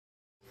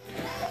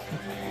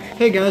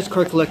Hey guys,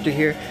 Card Collector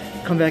here.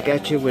 Come back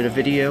at you with a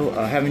video.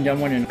 Haven't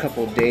done one in a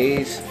couple of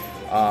days.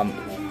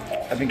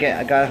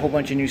 I got a whole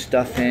bunch of new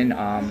stuff in.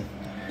 Also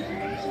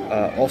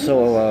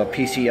a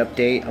PC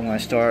update. I'm gonna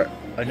start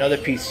another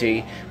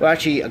PC. Well,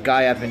 actually, a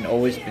guy I've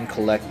always been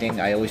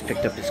collecting. I always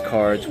picked up his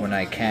cards when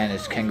I can.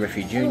 Is Ken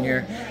Griffey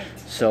Jr.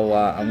 So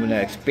I'm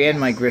gonna expand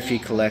my Griffey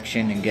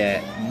collection and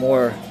get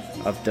more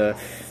of the.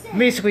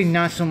 Basically,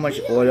 not so much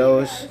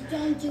autos.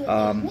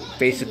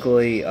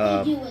 Basically,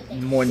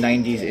 more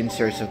 90s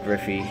inserts of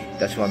Griffey.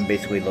 That's what I'm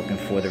basically looking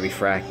for, the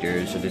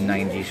refractors or the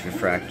 90s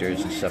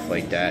refractors and stuff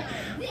like that.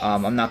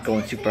 I'm not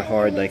going super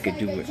hard like I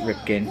do with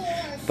Ripken,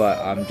 but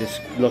I'm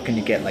just looking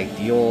to get like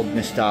the old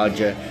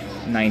nostalgia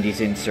 90s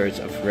inserts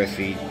of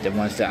Griffey, the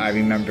ones that I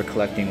remember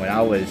collecting when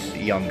I was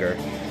younger.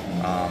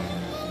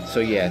 So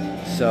yeah,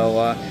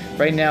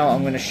 right now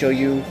I'm going to show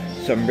you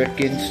some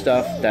Ripken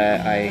stuff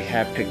that I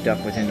have picked up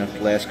within the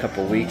last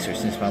couple weeks or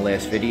since my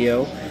last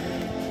video.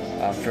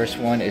 First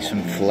one is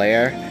some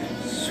Flair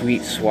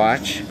Sweet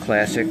Swatch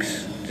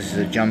Classics. This is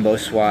a jumbo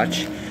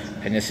swatch,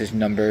 and this is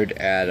numbered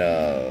at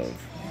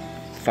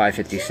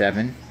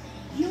 557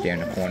 there in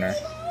the corner.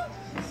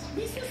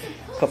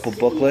 Couple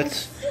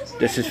booklets.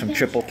 This is from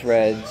Triple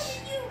Threads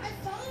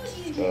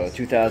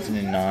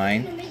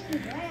 2009.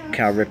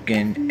 Cal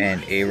Ripken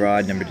and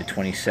A-Rod, numbered to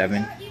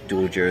 27,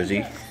 dual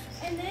jersey.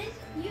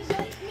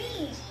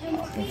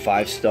 From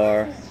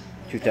 5-Star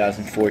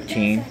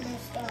 2014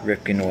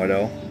 Ripken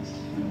Auto,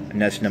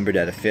 and that's numbered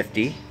at a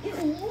 50.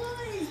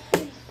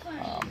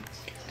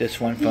 This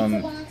one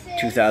from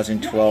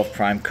 2012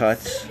 Prime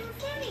Cuts,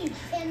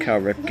 Cal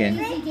Ripken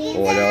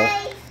Auto.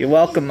 You're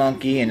welcome,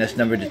 monkey, and that's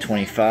numbered to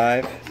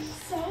 25.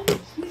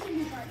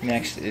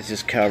 Next is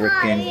this Cal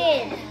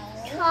Ripken.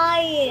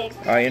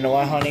 Alright, you know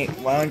what, honey?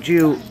 Why don't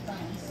you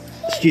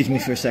excuse me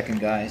for a second,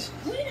 guys?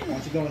 Why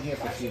don't you go in here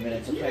for a few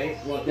minutes, okay?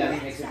 While Daddy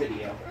makes a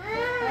video.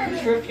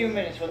 Just for a few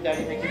minutes while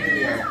Daddy makes a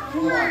video.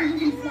 Come on.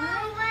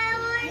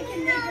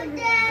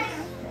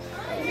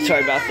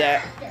 Sorry about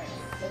that.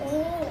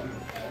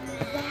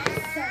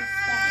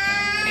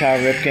 Cal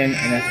Ripken,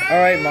 and that's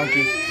alright,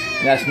 monkey.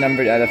 And that's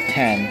numbered out of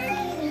 10.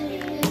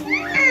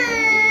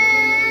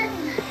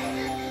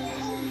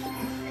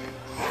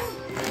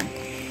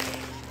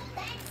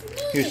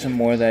 Here's some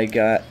more that I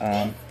got.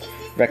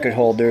 Record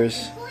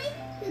holders,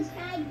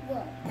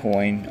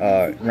 coin,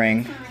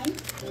 ring.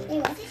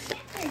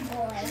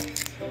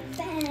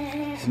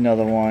 Here's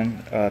another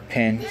one,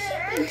 pin.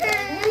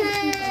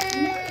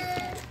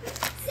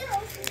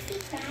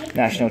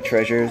 National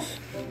Treasures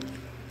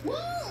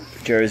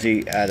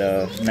jersey out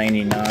of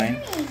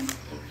 99.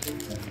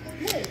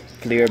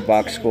 Fleer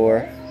box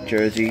score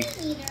jersey.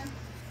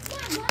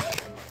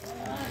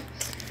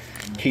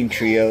 Team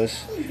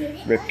Trios,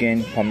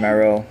 Ripken,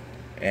 Palmero,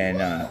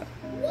 and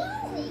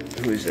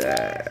who's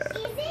that?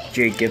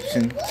 Jay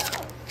Gibson.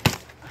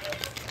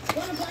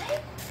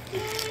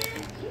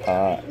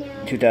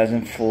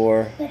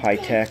 2004 High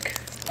Tech.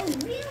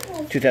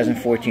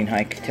 2014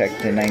 High Tech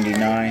to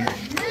 99.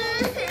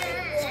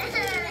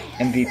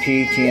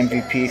 MVP,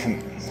 TMVP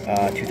from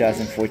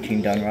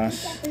 2014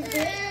 Dunruss.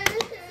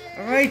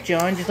 Alright,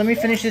 John, just let me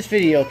finish this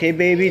video, okay,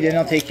 baby? Then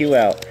I'll take you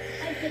out.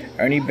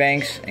 Ernie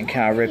Banks and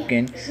Cal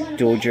Ripken,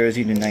 dual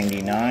jersey to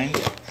 99.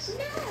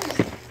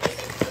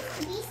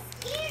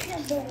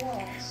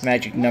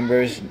 Magic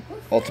Numbers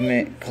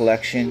Ultimate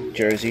Collection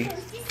jersey.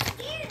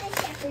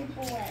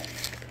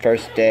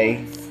 First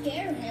day,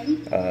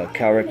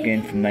 Cal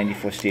Ripken from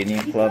 94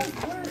 Stadium Club.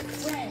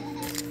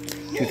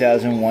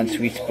 2001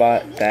 Sweet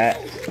Spot bat.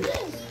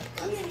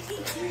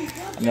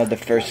 Another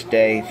first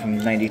day from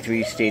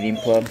 93 Stadium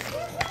Club.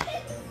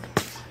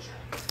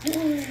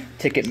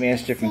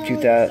 Ticketmaster from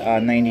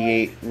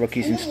 98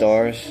 Rookies and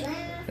Stars.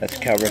 That's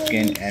Cal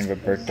Ripken and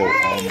Roberto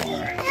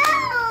Alomar.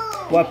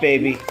 What,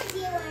 baby?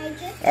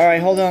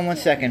 Alright, hold on one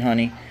second,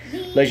 honey.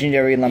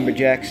 Legendary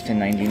Lumberjacks to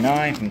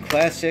 99 from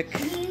Classic.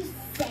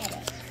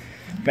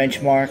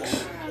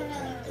 Benchmarks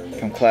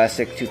from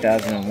Classic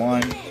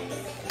 2001.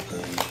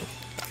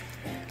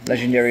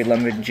 Legendary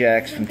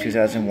Lumberjacks from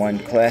 2001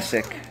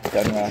 Classic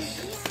Dunruss.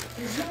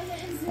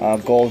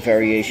 Gold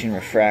Variation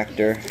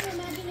Refractor.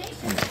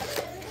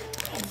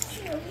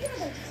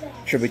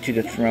 Tribute to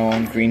the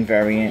Throne green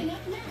variant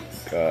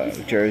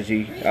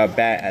jersey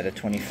bat at a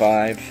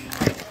 25.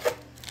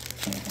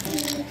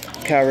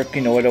 Cal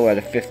Ripken Auto at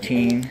a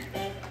 15.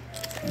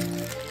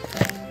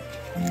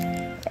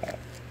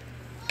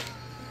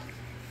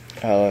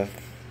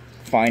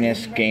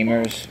 Finest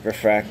Gamers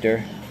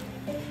Refractor.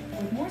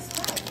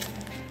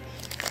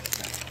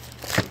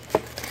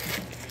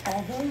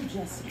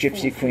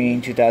 Gypsy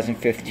Queen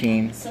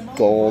 2015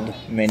 Gold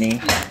Mini,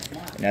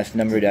 and that's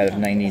numbered out of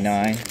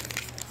 99.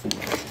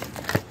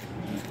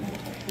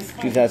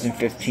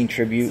 2015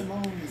 Tribute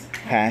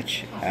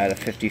Patch out of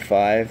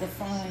 55.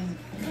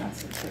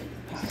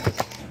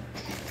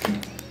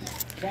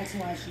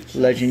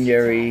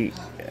 Legendary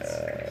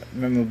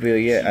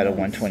Memorabilia out of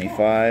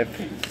 125.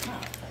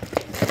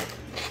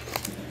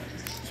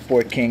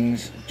 Sport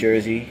Kings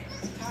jersey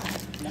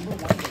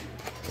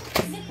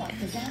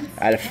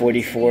out of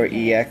 44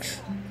 EX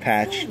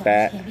patch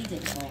bat.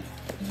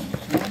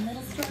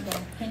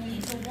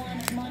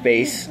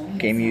 Base,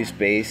 game use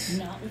base.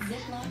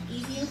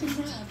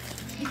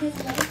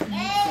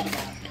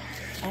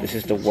 This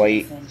is the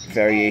white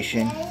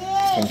variation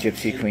from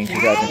Gypsy Queen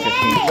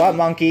 2015. What,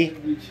 monkey?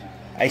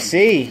 I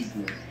see.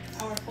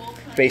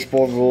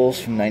 Baseball rules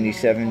from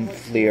 97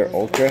 Fleer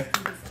Ultra.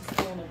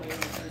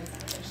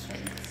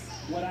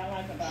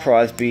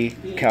 Crosby,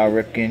 Cal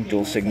Ripken,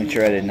 dual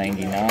signature at a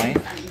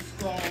 99.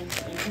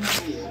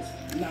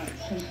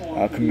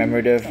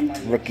 Commemorative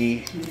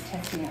rookie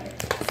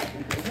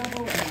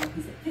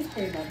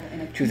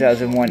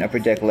 2001 Upper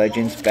Deck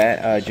Legends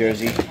bat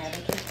jersey.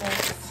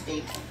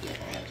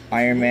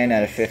 Iron Man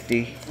at a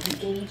 50.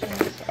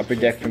 Upper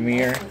Deck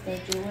Premier.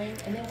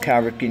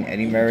 Cal Ripken,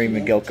 Eddie Murray,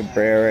 Miguel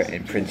Cabrera,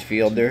 and Prince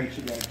Fielder.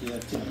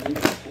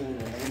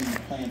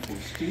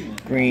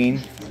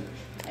 Green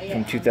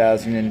from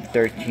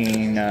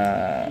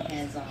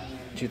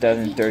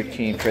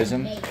 2013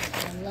 Prism.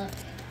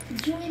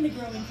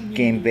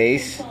 Game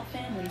base.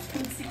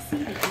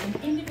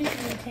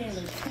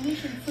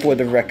 For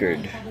the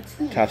Record,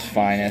 Topps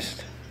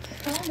Finest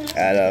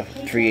at a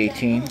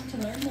 318.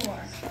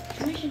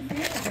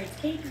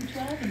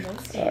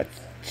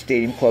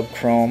 Stadium Club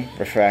Chrome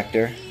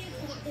Refractor.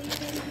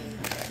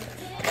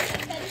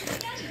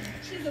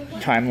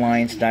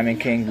 Timelines, Diamond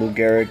King, Lou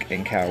Gehrig,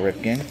 and Cal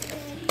Ripken.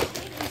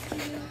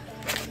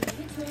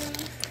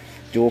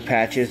 Dual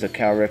patches of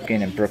Cal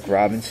Ripken and Brooke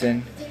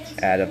Robinson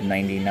out of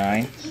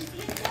 99.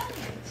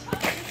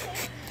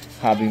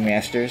 Hobby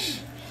Masters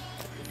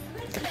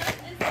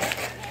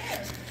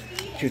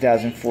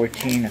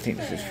 2014, I think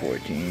this is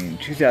 14.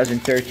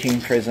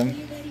 2013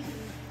 Prism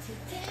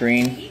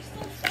green.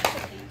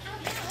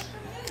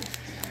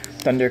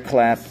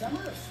 Thunderclap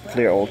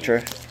Fleer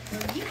Ultra.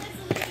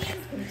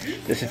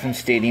 This is from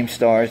Stadium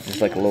Stars. This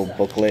is like a little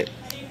booklet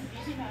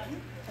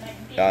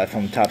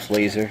from Topps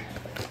Laser.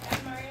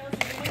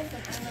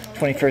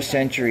 21st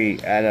Century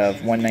out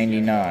of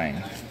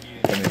 199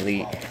 from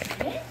Elite.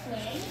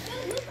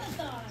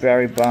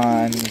 Barry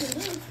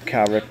Bonds,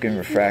 Cal Ripken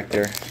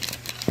Refractor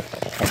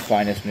from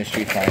Finest,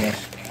 Mystery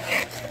Finest.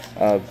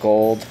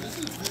 Gold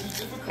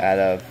out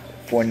of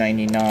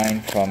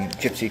 499 from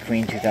Gypsy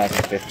Queen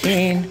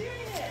 2015.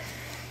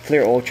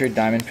 Fleer Ultra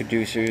Diamond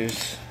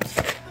Producers.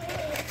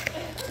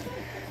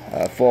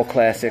 Fall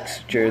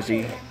Classics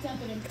jersey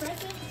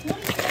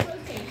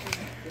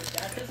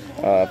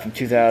from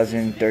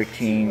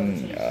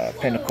 2013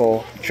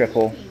 Pinnacle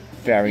Triple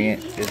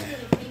variant is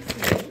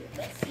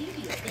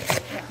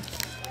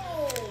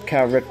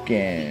Cal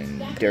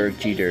Ripken, Derek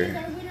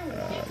Jeter,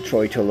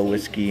 Troy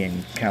Tulowitzki,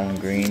 and Callan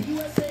Green.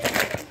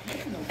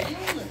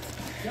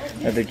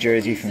 Another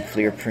jersey from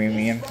Fleer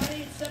Premium.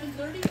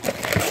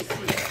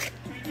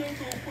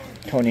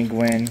 Tony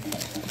Gwynn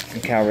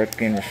and Cal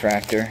Ripken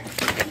Refractor.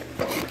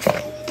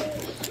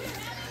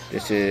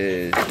 This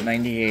is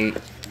 98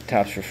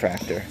 Topps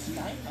Refractor,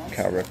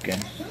 Cal Ripken.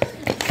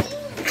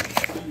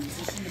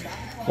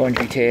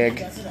 Laundry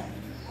tag,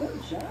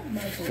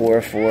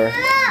 4/4.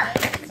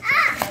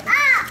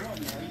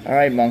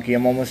 Alright, monkey,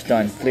 I'm almost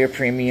done. Fleer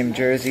Premium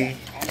jersey.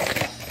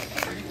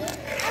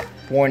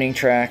 Warning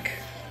track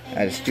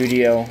at a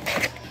studio.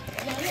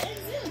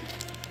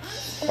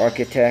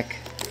 Architect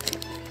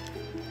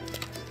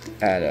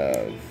out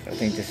of, I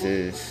think this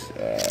is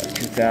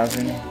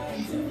 2000.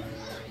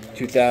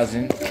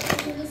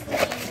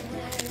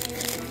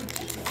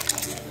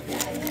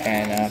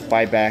 And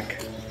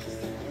buyback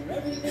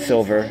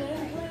silver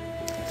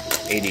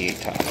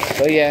 88 Topps.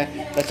 So yeah,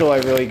 that's all I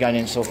really got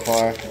in so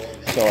far.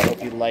 So I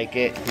hope you like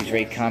it. Please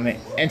rate, comment,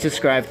 and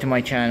subscribe to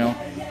my channel.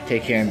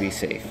 Take care and be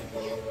safe.